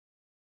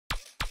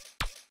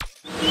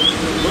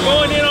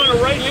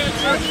right hand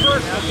search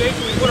first, okay?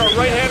 So we put our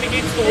right hand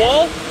against the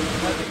wall.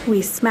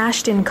 We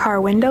smashed in car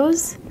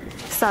windows,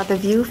 saw the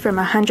view from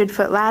a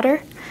 100-foot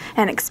ladder,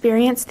 and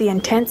experienced the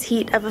intense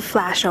heat of a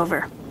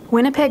flashover.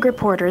 Winnipeg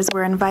reporters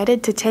were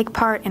invited to take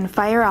part in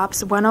Fire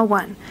Ops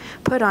 101,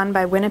 put on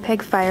by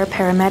Winnipeg Fire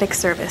Paramedic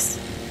Service.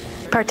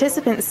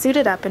 Participants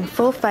suited up in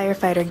full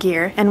firefighter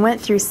gear and went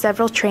through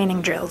several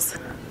training drills.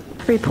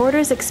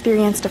 Reporters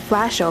experienced a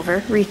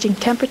flashover reaching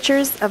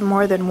temperatures of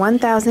more than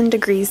 1,000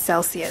 degrees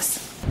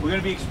Celsius. We're going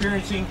to be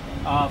experiencing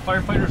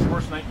firefighters'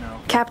 worst nightmare.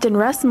 Captain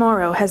Russ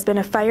Morrow has been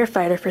a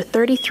firefighter for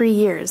 33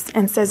 years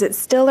and says it's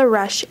still a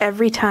rush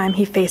every time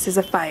he faces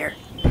a fire.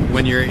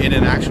 When you're in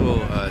an actual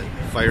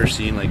fire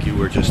scene like you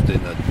were just in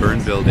a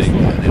burn building,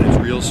 and it's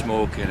real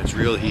smoke and it's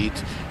real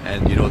heat,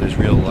 and you know there's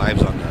real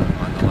lives on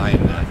the line,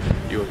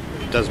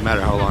 it doesn't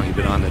matter how long you've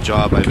been on the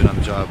job. I've been on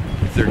the job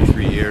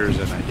 33 years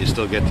and you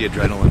still get the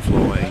adrenaline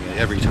flowing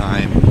every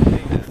time.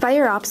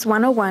 Fire Ops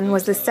 101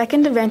 was the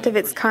second event of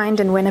its kind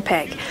in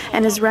Winnipeg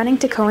and is running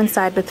to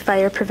coincide with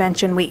Fire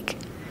Prevention Week.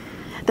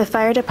 The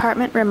fire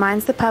department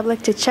reminds the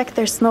public to check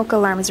their smoke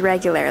alarms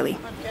regularly.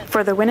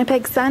 For the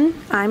Winnipeg Sun,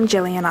 I'm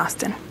Jillian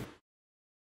Austin.